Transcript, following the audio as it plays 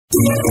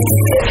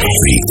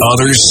The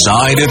Other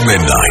Side of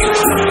Midnight.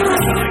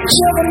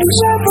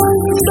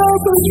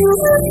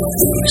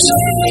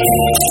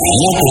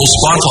 Local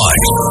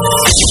Spotlight.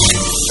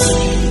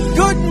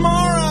 Good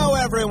morrow,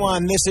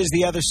 everyone. This is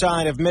The Other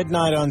Side of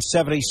Midnight on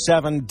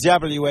 77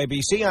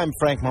 WABC. I'm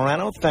Frank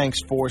Morano. Thanks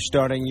for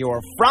starting your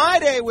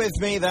Friday with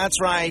me. That's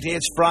right.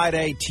 It's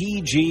Friday,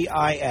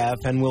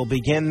 TGIF, and we'll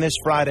begin this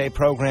Friday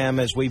program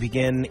as we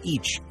begin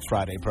each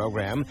Friday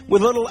program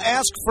with a little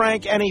Ask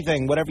Frank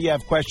Anything. Whatever you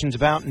have questions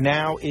about,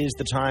 now is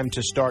the time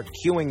to start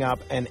queuing up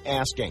and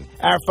asking.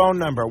 Our phone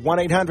number,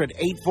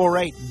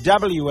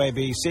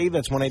 1-800-848-WABC.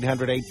 That's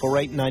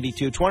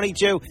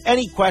 1-800-848-9222.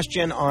 Any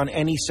question on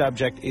any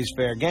subject is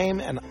fair game,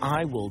 and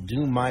I will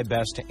do my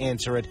best to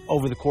answer it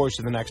over the course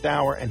of the next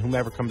hour, and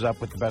whomever comes up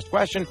with the best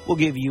question will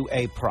give you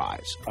a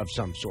prize of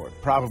some sort.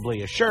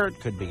 Probably a shirt,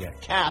 could be a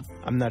cap.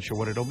 I'm not sure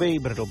what it'll be,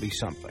 but it'll be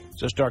something.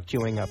 So start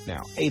queuing up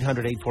now.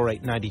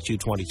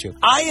 800-848-9222.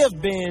 I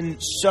have been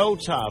so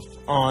tough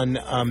on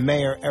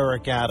Mayor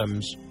Eric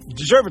Adams,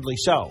 deservedly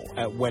so,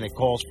 when it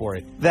calls for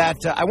it,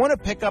 that I want to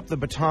pick up the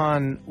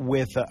baton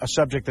with a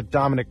subject that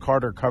Dominic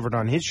Carter covered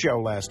on his show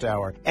last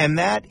hour, and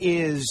that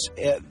is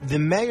the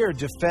mayor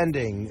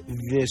defending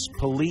this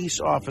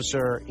police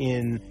officer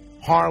in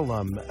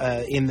Harlem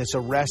in this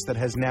arrest that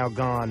has now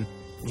gone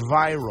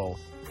viral.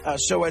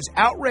 So as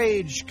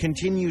outrage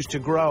continues to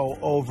grow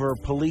over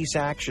police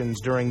actions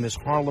during this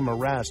Harlem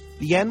arrest,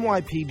 the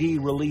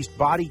NYPD released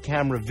body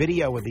camera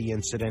video of the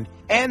incident,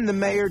 and the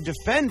mayor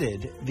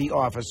defended the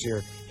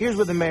officer. Here's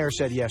what the mayor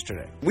said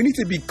yesterday. We need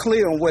to be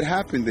clear on what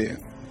happened there.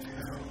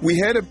 We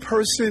had a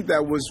person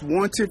that was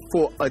wanted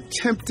for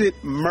attempted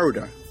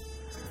murder.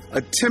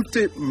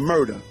 Attempted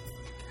murder.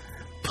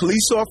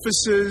 Police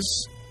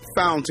officers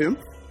found him.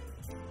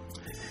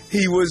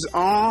 He was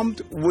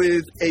armed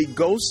with a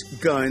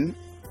ghost gun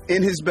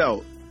in his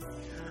belt.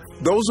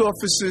 Those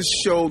officers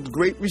showed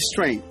great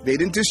restraint. They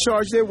didn't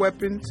discharge their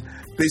weapons.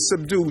 They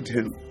subdued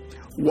him.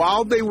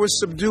 While they were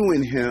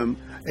subduing him,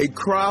 a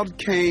crowd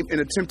came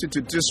and attempted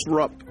to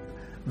disrupt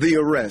the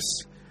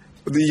arrest.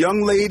 The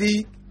young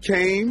lady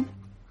came,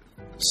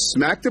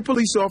 smacked the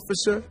police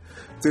officer.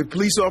 The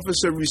police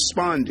officer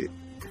responded.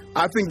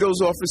 I think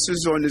those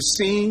officers on the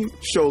scene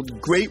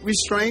showed great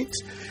restraint.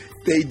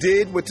 They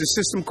did what the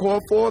system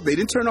called for. They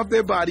didn't turn off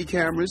their body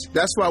cameras.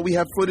 That's why we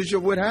have footage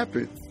of what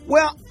happened.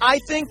 Well, I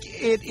think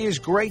it is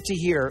great to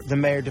hear the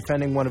mayor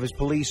defending one of his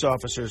police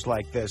officers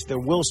like this. There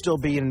will still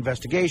be an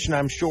investigation,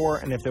 I'm sure,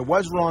 and if there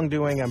was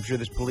wrongdoing, I'm sure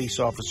this police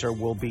officer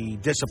will be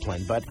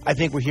disciplined. But I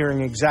think we're hearing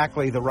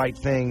exactly the right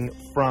thing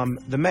from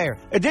the mayor.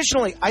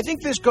 Additionally, I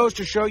think this goes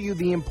to show you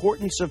the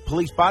importance of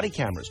police body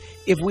cameras.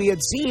 If we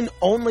had seen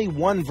only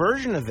one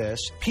version of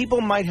this,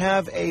 people might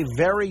have a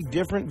very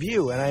different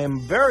view, and I am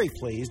very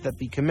pleased that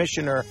the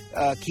commissioner,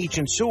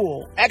 Keechant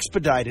Sewell,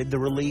 expedited the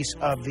release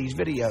of these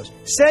videos.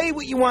 Say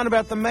what you want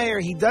about the mayor,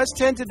 he does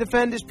tend to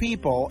defend his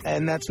people,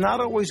 and that's not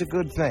always a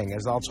good thing,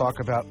 as I'll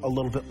talk about a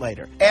little bit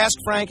later. Ask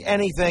Frank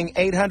Anything,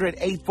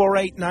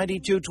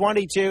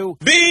 800-848-9222.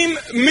 Beam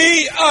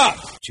me up!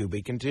 To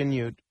be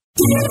continued.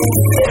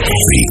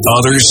 The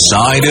Other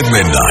Side of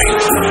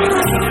Midnight.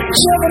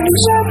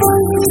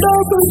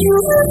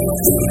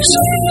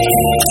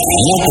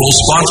 Local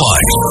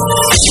Spotlight.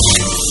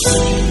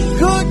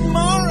 Good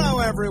morrow,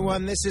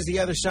 everyone. This is The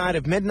Other Side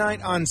of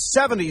Midnight on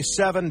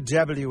 77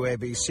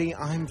 WABC.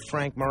 I'm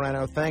Frank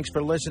Morano. Thanks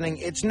for listening.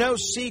 It's no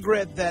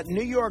secret that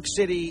New York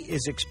City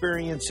is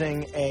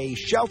experiencing a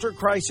shelter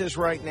crisis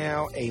right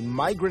now, a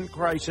migrant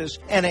crisis,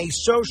 and a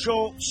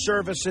social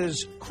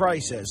services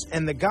crisis.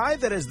 And the guy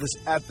that is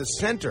at the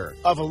center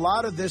of a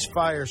lot of this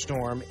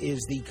firestorm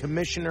is the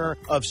Commissioner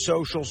of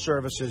Social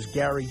Services,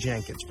 Gary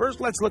Jenkins. First,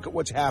 let's look at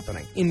what's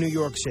happening in New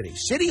York City.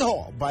 City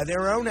Hall, by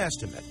their own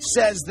estimate,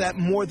 says that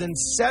more than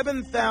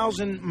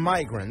 7,000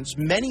 migrants,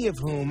 many of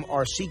whom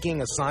are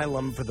seeking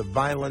asylum for the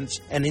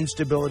violence and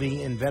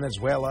instability in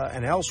Venezuela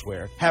and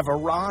elsewhere, have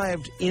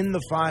arrived in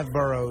the 5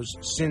 boroughs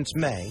since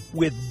May,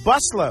 with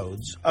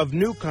busloads of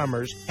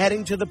newcomers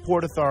heading to the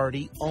Port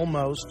Authority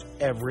almost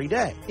every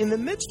day. In the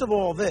midst of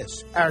all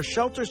this, our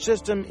shelter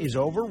system is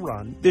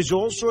overrun. There's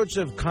all sorts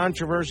of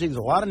controversy. There's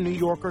a lot of New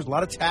Yorkers, a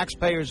lot of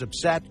taxpayers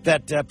upset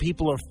that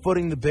people are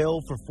footing the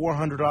bill for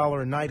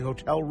 $400 a night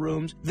hotel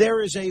rooms.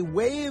 There is a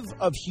wave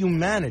of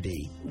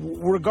humanity,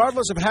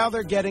 regardless of how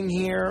they're getting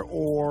here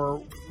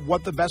or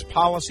what the best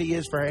policy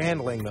is for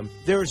handling them.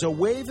 There is a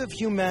wave of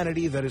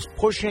humanity that is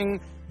pushing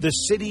the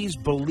city's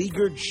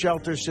beleaguered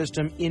shelter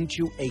system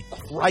into a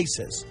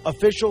crisis.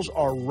 Officials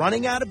are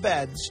running out of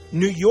beds.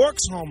 New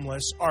York's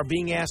homeless are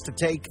being asked to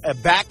take a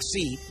back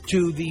seat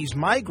to these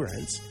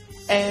migrants.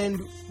 And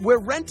we're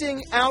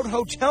renting out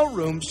hotel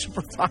rooms to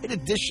provide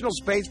additional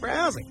space for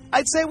housing.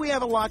 I'd say we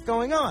have a lot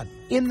going on.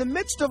 In the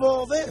midst of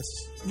all this,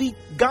 the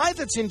guy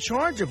that's in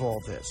charge of all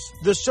this,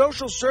 the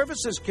Social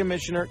Services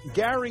Commissioner,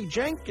 Gary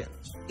Jenkins,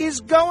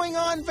 is going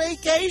on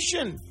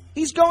vacation.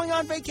 He's going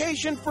on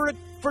vacation for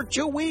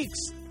 2 weeks.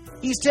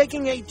 He's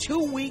taking a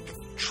 2-week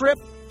trip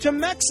to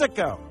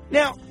Mexico.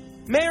 Now,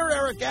 Mayor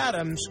Eric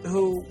Adams,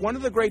 who one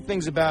of the great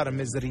things about him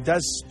is that he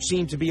does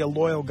seem to be a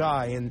loyal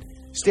guy and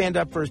stand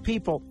up for his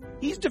people,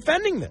 he's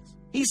defending this.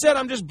 He said,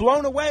 I'm just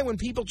blown away when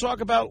people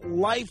talk about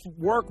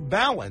life-work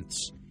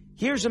balance.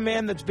 Here's a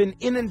man that's been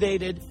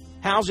inundated,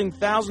 housing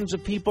thousands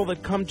of people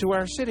that come to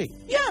our city.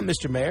 Yeah,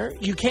 Mr. Mayor,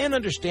 you can't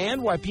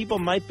understand why people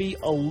might be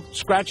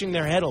scratching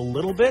their head a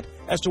little bit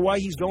as to why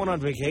he's going on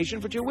vacation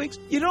for 2 weeks.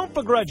 You don't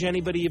begrudge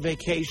anybody a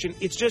vacation.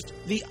 It's just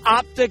the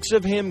optics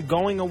of him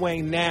going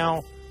away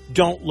now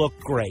don't look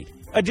great.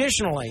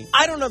 Additionally,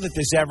 I don't know that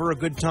there's ever a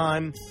good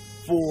time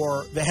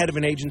for the head of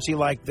an agency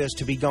like this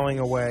to be going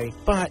away,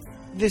 but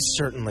this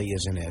certainly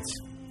isn't it.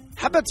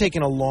 How about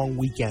taking a long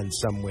weekend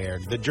somewhere,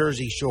 the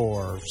Jersey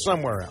Shore, or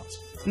somewhere else?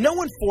 No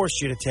one forced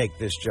you to take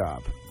this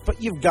job,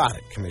 but you've got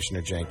it,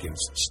 Commissioner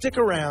Jenkins. Stick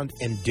around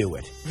and do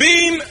it.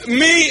 Beam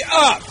me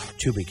up!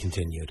 To be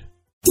continued.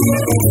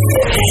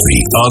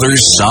 The Other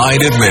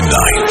Side of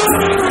Midnight.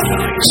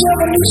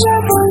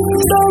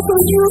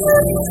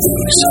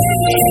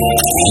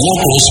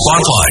 Local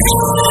Spotlight.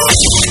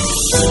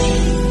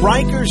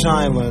 Rikers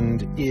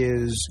Island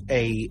is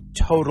a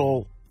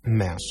total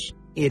mess.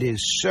 It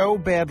is so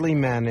badly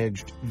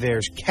managed,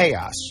 there's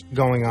chaos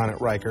going on at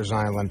Rikers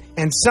Island,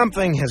 and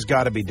something has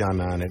got to be done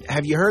on it.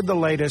 Have you heard the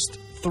latest?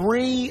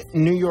 3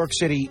 New York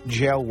City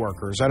jail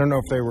workers, I don't know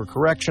if they were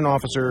correction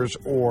officers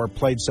or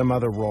played some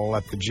other role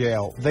at the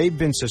jail, they've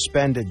been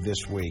suspended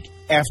this week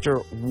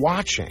after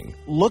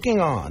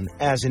looking on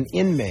as an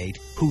inmate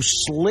who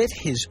slit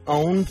his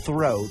own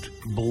throat,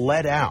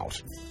 bled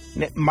out.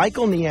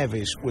 Michael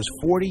Nieves was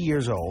 40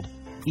 years old.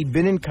 He'd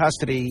been in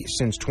custody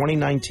since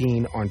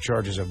 2019 on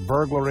charges of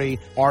burglary,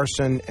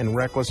 arson, and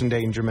reckless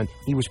endangerment.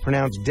 He was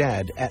pronounced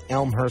dead at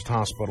Elmhurst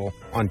Hospital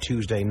on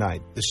Tuesday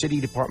night. The City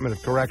Department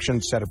of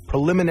Corrections said a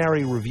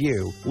preliminary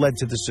review led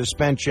to the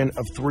suspension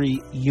of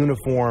 3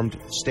 uniformed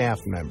staff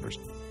members.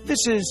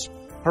 This is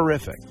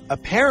horrific.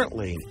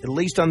 Apparently, at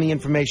least on the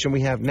information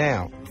we have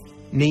now,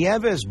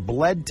 Nieves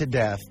bled to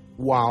death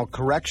while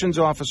corrections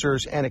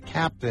officers and a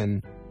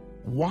captain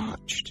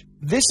watched.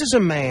 This is a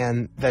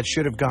man that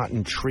should have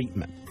gotten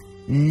treatment,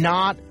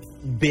 not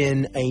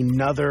been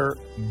another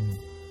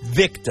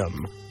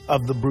victim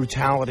of the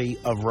brutality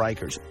of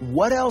Rikers.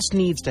 What else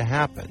needs to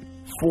happen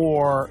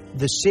for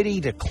the city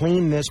to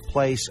clean this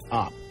place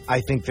up?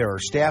 I think there are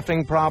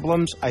staffing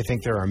problems. I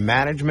think there are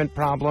management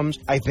problems.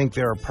 I think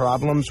there are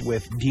problems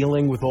with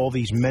dealing with all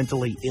these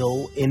mentally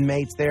ill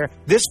inmates there.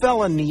 This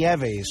fella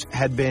Nieves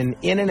had been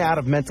in and out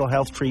of mental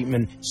health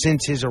treatment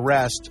since his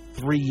arrest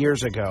 3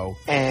 years ago,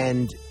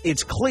 and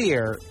it's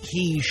clear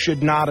he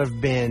should not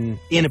have been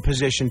in a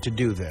position to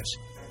do this.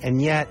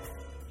 And yet,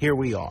 here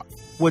we are.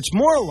 What's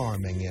more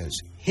alarming is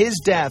his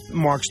death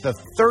marks the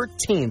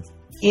 13th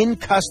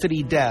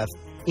in-custody death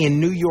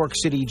in New York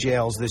City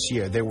jails this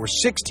year. There were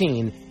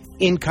 16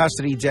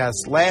 in-custody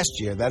deaths last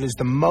year. That is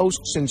the most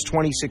since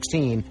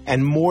 2016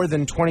 and more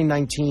than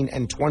 2019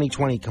 and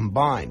 2020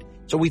 combined.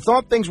 So we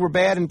thought things were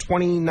bad in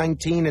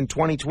 2019 and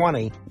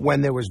 2020 when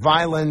there was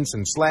violence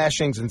and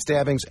slashings and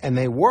stabbings, and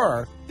they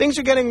were. Things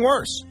are getting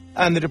worse.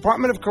 And the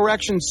Department of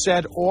Corrections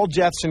said all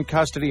deaths in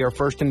custody are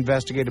first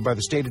investigated by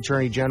the State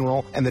Attorney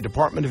General and the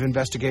Department of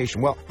Investigation.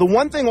 Well, the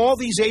one thing all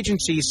these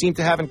agencies seem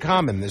to have in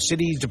common, the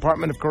city's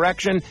Department of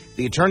Correction,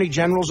 the Attorney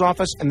General's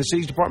office, and the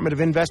city's Department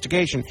of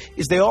Investigation,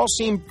 is they all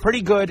seem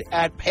pretty good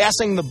at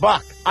passing the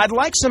buck. I'd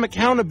like some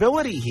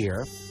accountability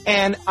here,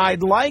 and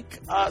I'd like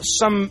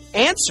some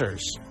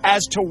answers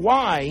as to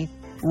why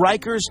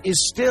Rikers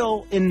is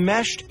still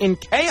enmeshed in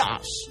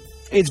chaos.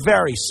 It's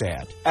very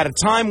sad. At a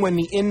time when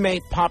the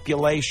inmate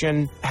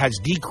population has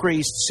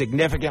decreased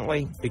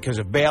significantly because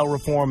of bail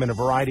reform and a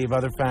variety of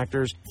other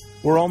factors,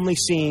 we're only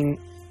seeing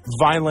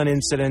violent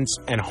incidents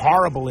and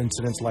horrible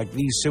incidents like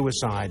these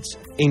suicides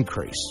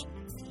increase.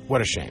 What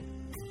a shame.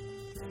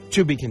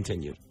 To be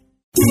continued.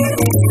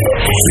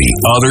 The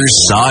Other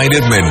Side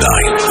of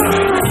Midnight.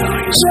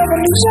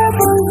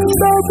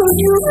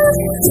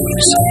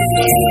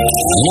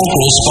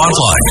 Local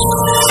Spotlight.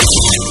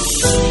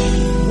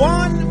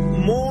 One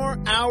more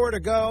hour to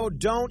go.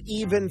 Don't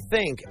even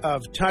think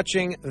of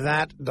touching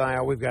that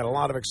dial. We've got a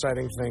lot of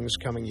exciting things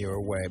coming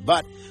your way.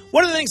 But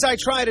one of the things I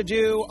try to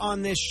do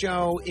on this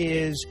show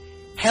is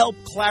help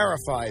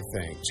clarify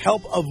things,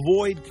 help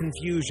avoid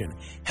confusion,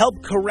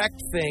 help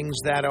correct things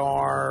that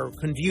are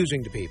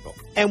confusing to people.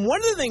 And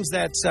one of the things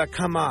that's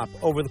come up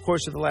over the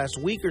course of the last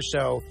week or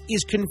so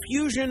is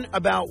confusion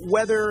about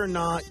whether or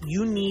not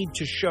you need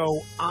to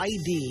show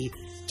ID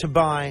to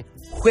buy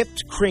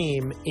whipped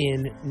cream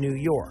in New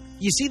York.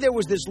 You see, there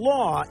was this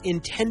law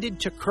intended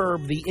to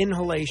curb the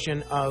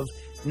inhalation of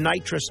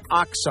nitrous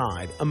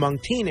oxide among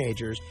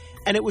teenagers,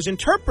 and it was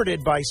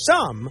interpreted by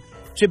some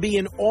to be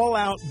an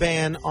all-out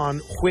ban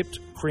on whipped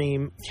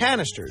cream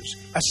canisters.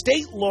 A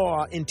state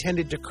law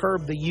intended to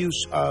curb the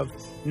use of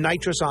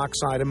nitrous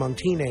oxide among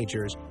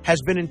teenagers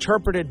has been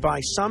interpreted by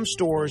some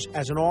stores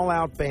as an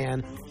all-out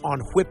ban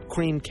on whipped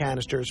cream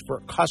canisters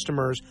for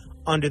customers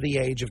under the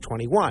age of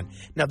 21.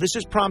 Now, this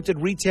has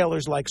prompted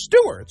retailers like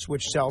Stewart's,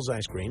 which sells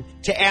ice cream,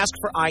 to ask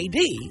for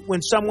ID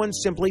when someone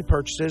simply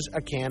purchases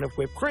a can of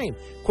whipped cream.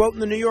 Quote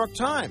in the New York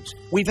Times,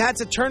 "We've had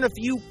to turn a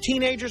few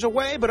teenagers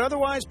away, but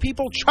otherwise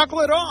people chuckle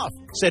it off,"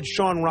 said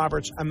Sean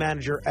Roberts, a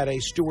manager at a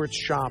Stewart's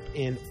shop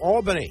in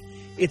Albany.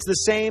 It's the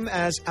same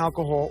as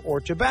alcohol or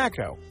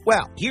tobacco.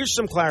 Well, here's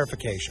some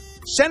clarification.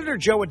 Senator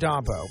Joe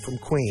Addabbo from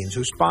Queens,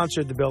 who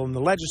sponsored the bill in the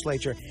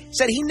legislature,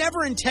 said he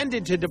never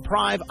intended to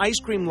deprive ice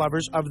cream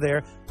lovers of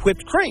their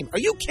whipped cream. Are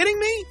you kidding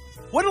me?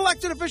 What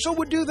elected official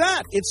would do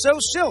that? It's so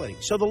silly.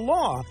 So the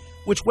law,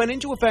 which went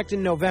into effect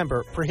in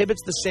November,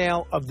 prohibits the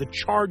sale of the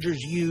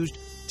chargers used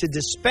to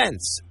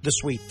dispense the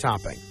sweet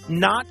topping,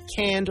 not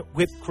canned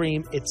whipped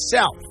cream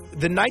itself.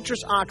 The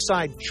nitrous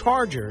oxide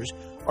chargers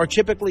are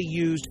typically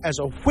used as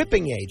a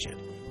whipping agent,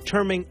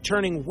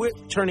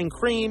 turning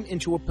cream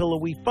into a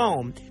pillowy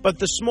foam. But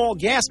the small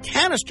gas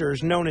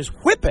canisters, known as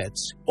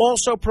whippets,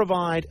 also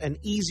provide an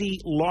easy,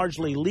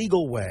 largely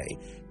legal way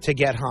to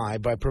get high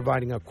by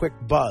providing a quick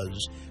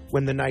buzz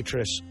when the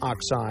nitrous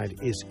oxide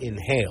is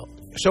inhaled.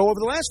 So over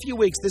the last few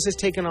weeks, this has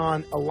taken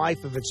on a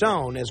life of its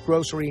own as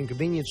grocery and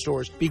convenience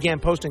stores began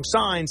posting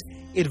signs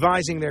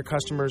advising their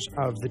customers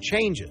of the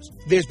changes.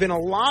 There's been a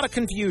lot of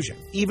confusion.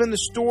 Even the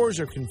stores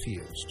are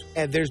confused.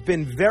 And there's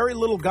been very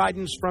little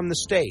guidance from the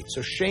state,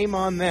 so shame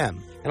on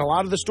them. And a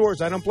lot of the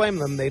stores, I don't blame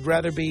them, they'd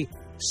rather be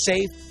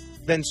safe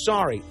than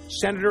sorry.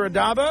 Senator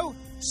Addabbo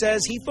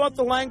says he thought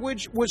the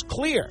language was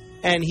clear,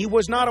 and he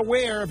was not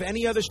aware of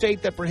any other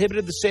state that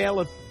prohibited the sale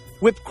of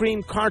whipped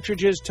cream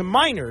cartridges to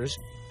minors,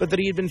 but that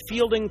he had been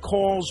fielding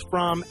calls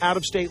from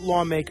out-of-state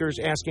lawmakers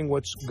asking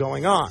what's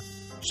going on.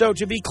 So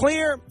to be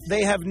clear,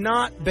 they have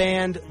not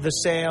banned the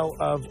sale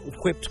of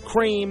whipped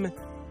cream.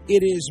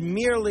 It is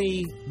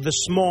merely the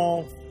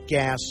small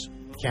gas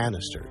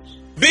canisters.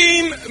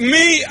 Beam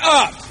me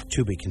up!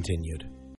 To be continued.